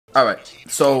All right,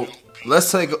 so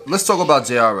let's talk about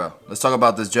JRL. Let's talk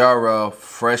about this JRL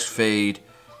FreshFade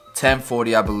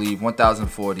 1040, I believe,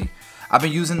 1040. I've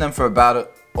been using them for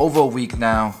about over a week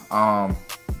now,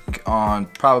 on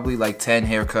probably like 10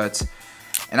 haircuts,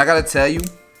 and I gotta tell you,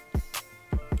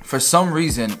 for some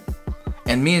reason,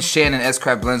 and me and Shannon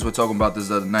S-Craft Blends were talking about this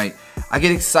the other night, I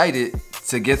get excited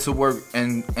to get to work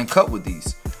and cut with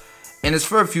these, and it's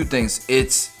for a few things.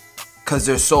 It's because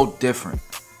they're so different,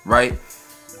 right?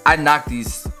 I knock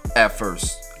these at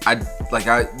first.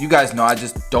 You guys know I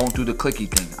just don't do the clicky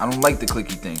thing. I don't like the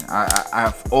clicky thing.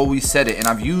 I've always said it, and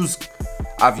I've used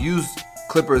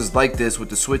clippers like this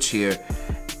with the switch here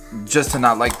just to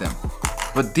not like them.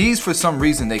 But these, for some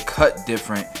reason, they cut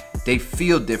different. They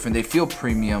feel different. They feel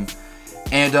premium,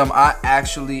 and I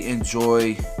actually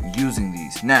enjoy using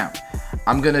these. Now,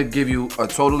 I'm gonna give you a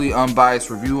totally unbiased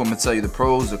review. I'm gonna tell you the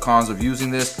pros, the cons of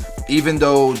using this. Even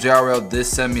though JRL did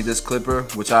send me this clipper,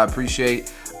 which I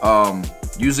appreciate.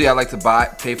 Usually I like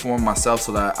to pay for them myself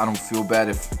so that I don't feel bad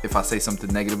if I say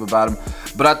something negative about them.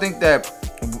 But I think that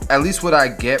at least what I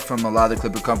get from a lot of the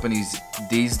clipper companies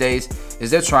these days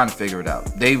is they're trying to figure it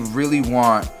out. They really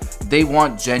want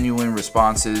genuine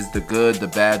responses, the good, the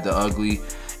bad, the ugly,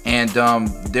 and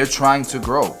they're trying to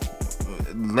grow.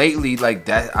 Lately, like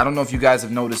that, I don't know if you guys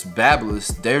have noticed, Babblers,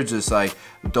 they're just like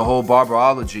the whole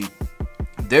barberology.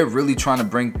 They're really trying to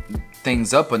bring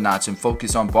things up a notch and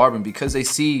focus on barbering because they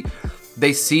see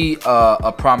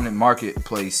a prominent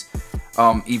marketplace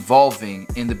evolving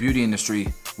in the beauty industry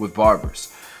with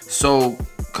barbers. So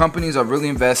companies are really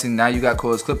investing. Now you got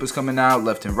cordless clippers coming out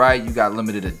left and right. You got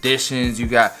limited editions. You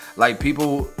got like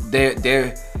people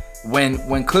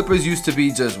when clippers used to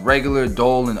be just regular,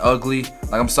 dull, and ugly.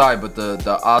 Like, I'm sorry, but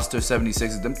the Oster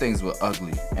 76s, them things were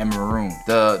ugly and maroon.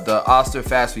 The Oster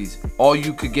Fast Feeds, all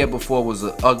you could get before was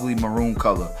an ugly maroon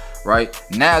color, right?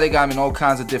 Now they got them in all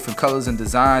kinds of different colors and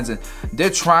designs, and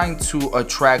they're trying to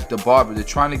attract the barber. They're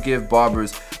trying to give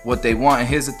barbers what they want. And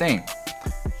here's the thing: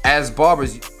 as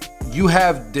barbers, you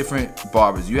have different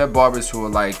barbers. You have barbers who are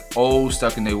like old,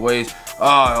 stuck in their ways.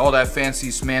 All that fancy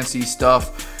smancy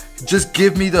stuff. Just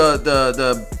give me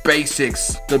the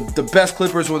basics. The best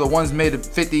clippers were the ones made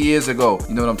 50 years ago.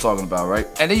 You know what I'm talking about, right?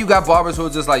 And then you got barbers who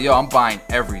are just like, yo, I'm buying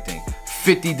everything.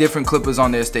 50 different clippers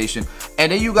on their station.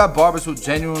 And then you got barbers who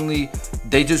genuinely,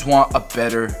 they just want a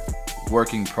better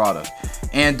working product.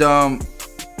 And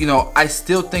you know, I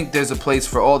still think there's a place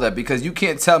for all that, because you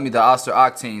can't tell me the Oster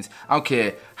Octanes, I don't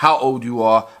care how old you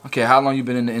are, I don't care how long you've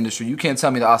been in the industry, you can't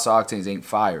tell me the Oster Octanes ain't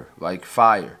fire, like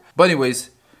fire. But anyways,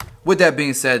 with that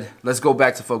being said, let's go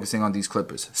back to focusing on these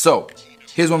clippers. So,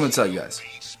 here's what I'm going to tell you guys.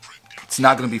 It's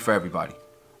not going to be for everybody,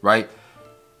 right?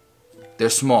 They're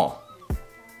small.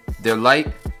 They're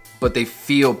light, but they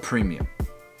feel premium,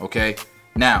 okay?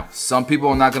 Now, some people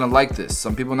are not going to like this.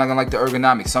 Some people are not going to like the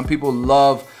ergonomics. Some people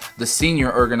love the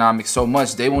senior ergonomics so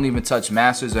much they won't even touch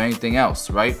masters or anything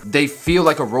else, right? They feel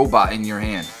like a robot in your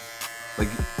hand. Like,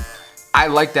 I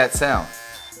like that sound.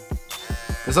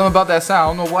 There's something about that sound.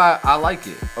 I don't know why I like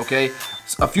it, okay?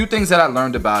 A few things that I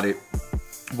learned about it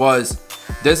was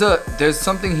there's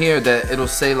something here that it'll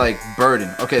say like burden.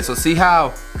 Okay, so see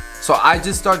how, so I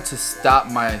just started to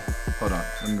stop my, hold on,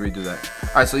 let me redo that.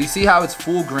 All right, so you see how it's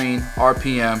full green,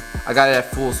 RPM. I got it at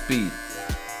full speed.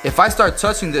 If I start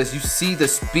touching this, you see the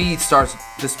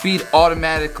speed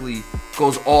automatically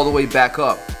goes all the way back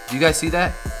up. Do you guys see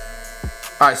that?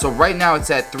 All right, so right now it's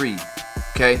at 3.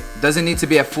 Okay, doesn't need to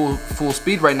be at full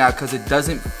speed right now because it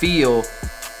doesn't feel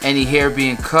any hair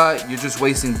being cut. You're just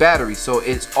wasting battery, so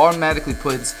it's automatically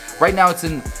puts. Right now it's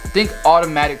in, think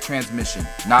automatic transmission,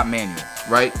 not manual.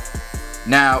 Right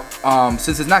now,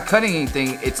 since it's not cutting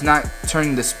anything, it's not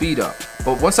turning the speed up.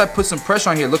 But once I put some pressure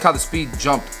on here, look how the speed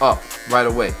jumped up right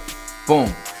away.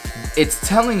 Boom! It's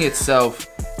telling itself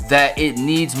that it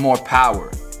needs more power,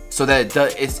 so that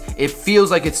it feels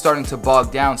like it's starting to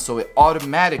bog down. So it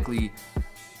automatically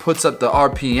puts up the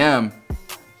RPM.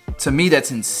 To me,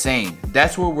 that's insane.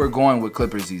 That's where we're going with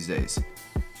clippers these days.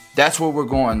 That's where we're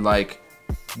going. Like,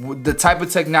 the type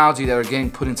of technology that are getting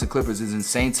put into clippers is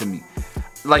insane to me.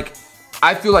 Like,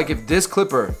 I feel like if this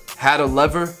clipper had a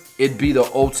lever, it'd be the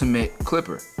ultimate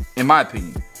clipper, in my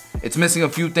opinion. It's missing a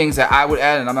few things that I would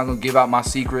add, and I'm not gonna give out my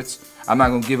secrets. I'm not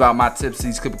gonna give out my tips to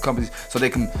these clipper companies so they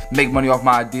can make money off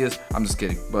my ideas. I'm just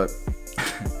kidding, but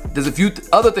there's a few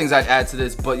other things I'd add to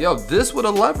this, but yo, this with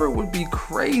a lever would be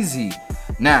crazy.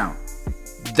 Now,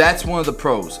 that's one of the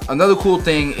pros. Another cool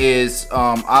thing is,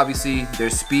 obviously,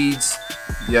 there's speeds.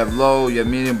 You have low, you have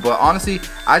medium, but honestly,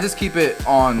 I just keep it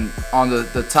on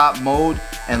the top mode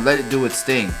and let it do its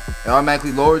thing. It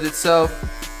automatically lowers itself.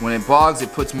 When it bogs,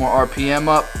 it puts more RPM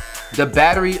up. The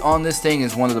battery on this thing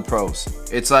is one of the pros.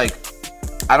 It's like,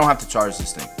 I don't have to charge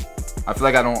this thing. I feel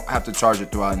like I don't have to charge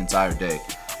it throughout an entire day.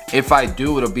 If I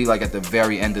do, it'll be like at the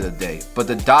very end of the day. But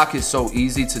the dock is so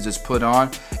easy to just put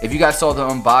on. If you guys saw the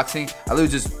unboxing, I literally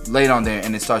just lay it on there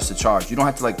and it starts to charge. You don't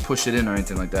have to like push it in or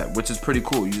anything like that, which is pretty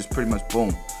cool. You just pretty much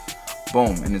boom,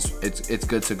 and it's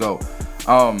good to go.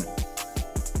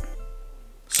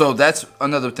 So that's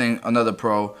another thing, another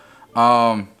pro.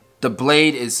 The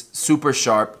blade is super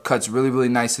sharp, cuts really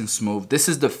nice and smooth. This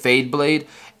is the fade blade.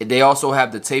 They also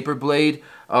have the taper blade.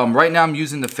 Right now I'm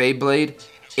using the fade blade.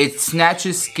 It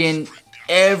snatches skin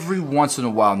every once in a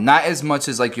while. Not as much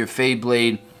as like your fade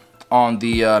blade on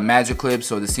the Magic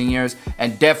Clips or the Seniors,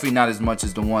 and definitely not as much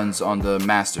as the ones on the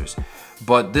Masters.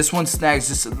 But this one snags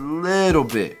just a little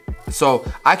bit. So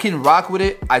I can rock with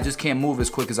it, I just can't move as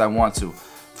quick as I want to.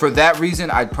 For that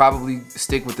reason, I'd probably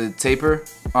stick with the taper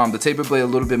blade a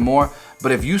little bit more.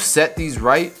 But if you set these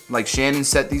right, like Shannon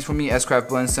set these for me, S-Craft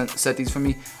Blend set these for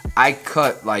me, I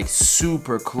cut like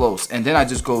super close. And then I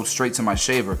just go straight to my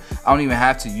shaver. I don't even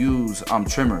have to use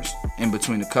trimmers in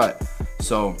between the cut.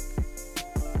 So,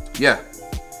 yeah.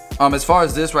 As far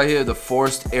as this right here, the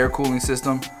forced air cooling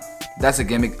system, that's a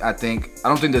gimmick, I think. I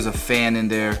don't think there's a fan in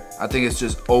there. I think it's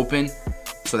just open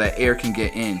so that air can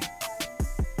get in.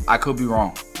 I could be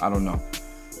wrong. I don't know.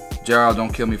 JRL,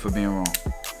 don't kill me for being wrong.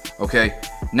 Okay,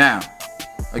 now,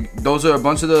 those are a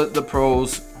bunch of the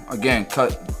pros. Again,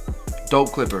 cut,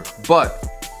 dope clipper. But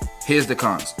here's the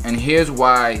cons. And here's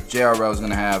why JRL is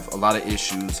going to have a lot of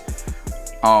issues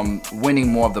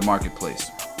winning more of the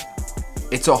marketplace.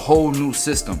 It's a whole new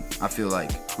system, I feel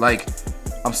like. Like,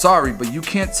 I'm sorry, but you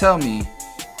can't tell me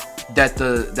that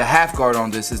the half guard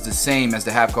on this is the same as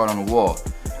the half guard on the wall.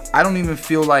 I don't even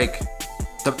feel like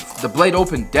the blade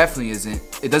open definitely isn't.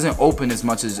 It doesn't open as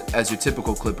much as your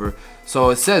typical clipper. So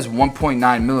it says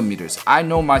 1.9 millimeters. I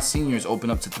know my Seniors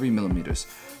open up to 3 millimeters.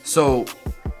 So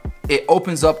it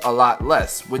opens up a lot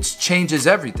less, which changes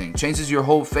everything. Changes your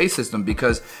whole face system,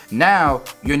 because now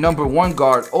your #1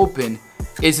 guard open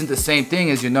isn't the same thing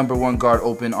as your #1 guard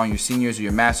open on your Seniors or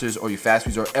your Masters or your Fast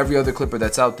Speeds or every other clipper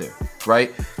that's out there,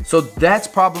 right? So that's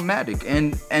problematic.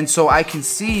 And so I can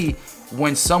see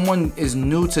when someone is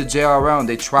new to JRL and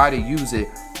they try to use it,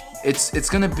 it's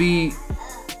gonna be,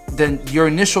 then your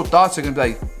initial thoughts are gonna be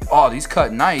like, oh, these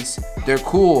cut nice, they're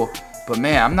cool, but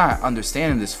man, I'm not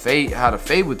understanding this fade, how to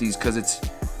fade with these, because it's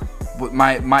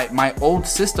my old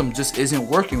system just isn't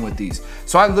working with these.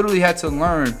 So I literally had to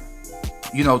learn,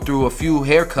 you know, through a few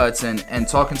haircuts and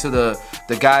talking to the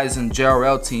guys in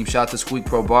JRL team. Shout out to Squeak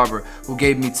Pro Barber, who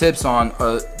gave me tips on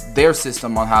their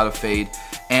system on how to fade.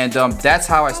 And that's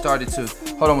how I started to,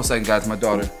 hold on one second guys, my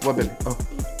daughter, what baby? Oh,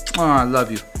 I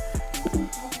love you.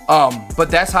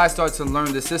 But that's how I started to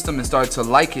learn the system and started to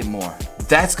like it more.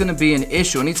 That's gonna be an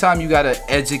issue. Anytime you gotta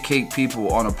educate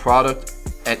people on a product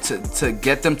to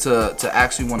get them to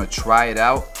actually wanna try it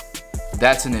out,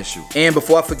 that's an issue. And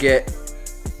before I forget,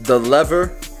 the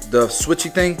lever, the switchy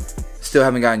thing, still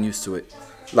haven't gotten used to it.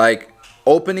 Like,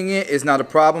 opening it is not a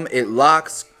problem. It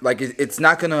locks, like it's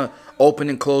not gonna open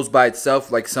and close by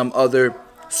itself like some other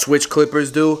switch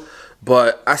clippers do,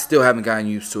 but I still haven't gotten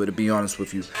used to it, to be honest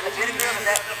with you.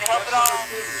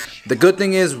 The good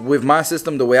thing is with my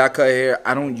system, the way I cut hair,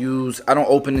 I don't use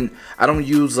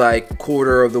like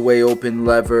quarter of the way open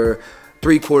lever,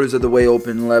 3/4 of the way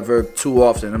open lever too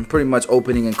often. I'm pretty much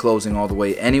opening and closing all the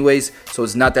way anyways, so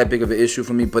it's not that big of an issue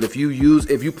for me. But if you use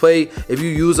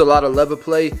a lot of lever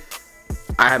play,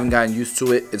 I haven't gotten used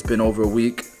to it. It's been over a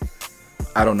week.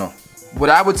 I don't know. What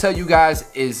I would tell you guys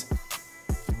is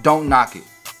don't knock it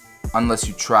unless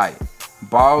you try it.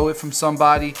 Borrow it from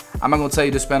somebody. I'm not gonna tell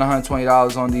you to spend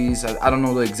 $120 on these. I don't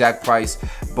know the exact price,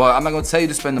 but I'm not gonna tell you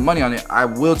to spend the money on it. I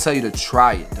will tell you to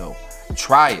try it though.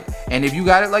 Try it. And if you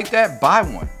got it like that, buy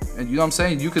one. And you know what I'm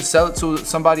saying? You could sell it to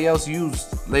somebody else used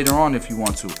later on if you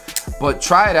want to. But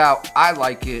try it out. I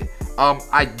like it.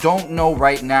 I don't know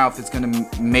right now if it's gonna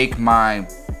make my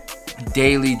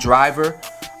daily driver.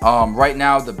 Right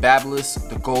now the Babyliss,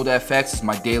 the Gold FX is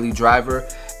my daily driver.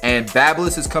 And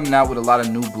Babyliss is coming out with a lot of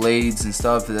new blades and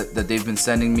stuff that they've been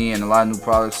sending me, and a lot of new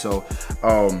products. So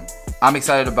I'm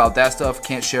excited about that stuff.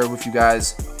 Can't share with you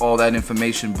guys all that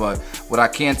information, but what I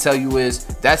can tell you is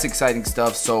that's exciting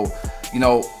stuff. So, you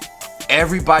know,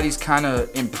 everybody's kind of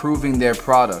improving their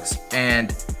products,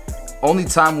 and only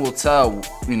time will tell,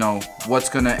 you know, what's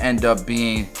gonna end up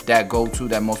being that go-to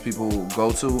that most people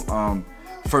go to.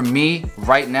 For me,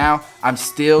 right now, I'm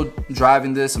still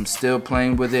driving this. I'm still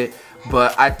playing with it.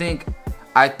 But I think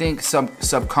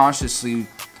subconsciously,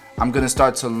 I'm gonna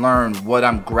start to learn what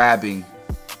I'm grabbing,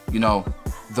 you know,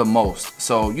 the most.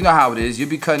 So you know how it is. You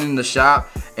be cutting in the shop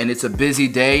and it's a busy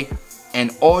day,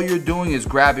 and all you're doing is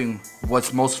grabbing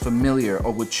what's most familiar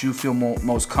or what you feel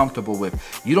most comfortable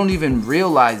with. You don't even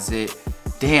realize it.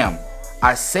 Damn,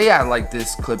 I say I like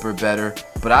this clipper better,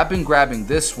 but I've been grabbing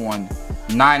this one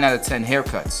 9 out of 10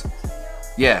 haircuts.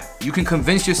 Yeah, you can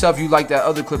convince yourself you like that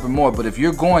other clipper more, but if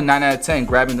you're going 9 out of 10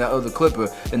 grabbing that other clipper,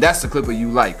 then that's the clipper you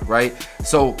like, right?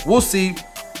 So we'll see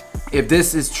if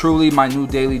this is truly my new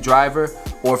daily driver,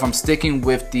 or if I'm sticking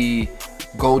with the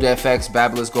Gold FX,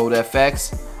 Babyliss Gold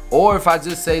FX, or if I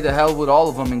just say the hell with all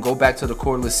of them and go back to the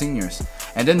cordless seniors.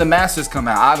 And then the masters come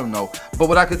out, I don't know. But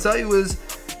what I can tell you is,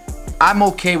 I'm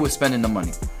okay with spending the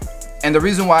money. And the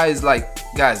reason why is, like,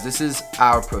 guys, this is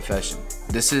our profession.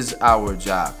 This is our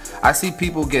job. I see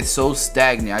people get so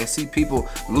stagnant. I see people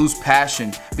lose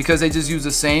passion because they just use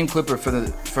the same clipper for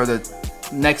the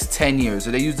next 10 years,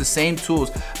 or they use the same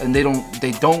tools and they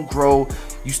don't grow.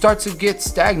 You start to get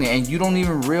stagnant and you don't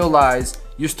even realize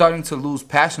you're starting to lose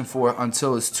passion for it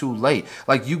until it's too late.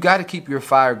 Like, you got to keep your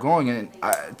fire going. And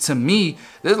to me,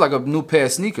 this is like a new pair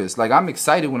of sneakers. Like, I'm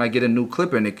excited when I get a new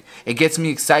clipper, and it gets me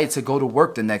excited to go to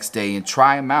work the next day and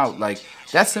try them out. Like,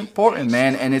 that's important,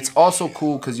 man. And it's also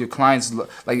cool because your clients,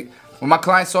 like, when my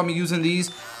clients saw me using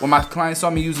these, when my clients saw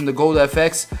me using the Gold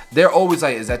FX, they're always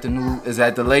like, is that the new, is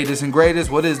that the latest and greatest?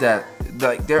 What is that?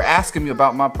 Like, they're asking me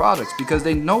about my products because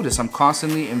they notice I'm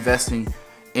constantly investing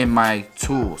in my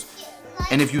tools.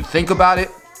 And if you think about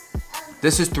it,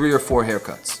 this is 3 or 4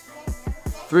 haircuts.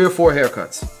 3 or 4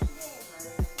 haircuts.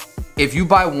 If you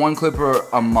buy one clipper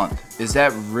a month, is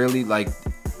that really that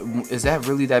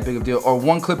big of a deal? Or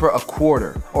one clipper a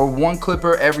quarter, or one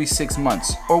clipper every 6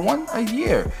 months, or one a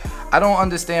year? I don't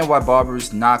understand why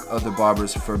barbers knock other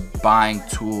barbers for buying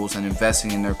tools and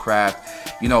investing in their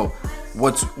craft. You know,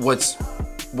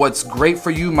 what's great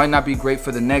for you might not be great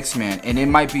for the next man, and it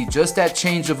might be just that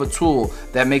change of a tool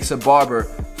that makes a barber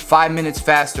 5 minutes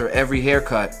faster every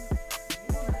haircut.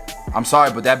 I'm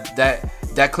sorry, but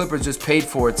that clipper just paid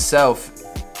for itself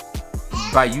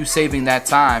by you saving that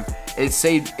time. It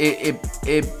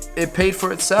paid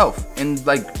for itself in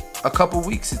like a couple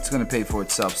weeks. It's gonna pay for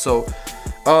itself. So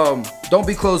don't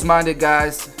be closed-minded,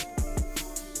 guys.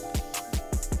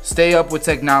 Stay up with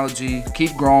technology.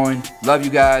 Keep growing. Love you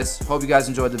guys. Hope you guys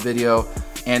enjoyed the video.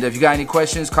 And if you got any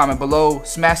questions, comment below.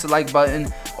 Smash the like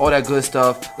button. All that good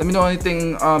stuff. Let me know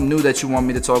anything new that you want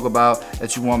me to talk about,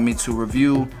 that you want me to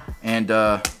review, and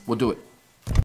we'll do it.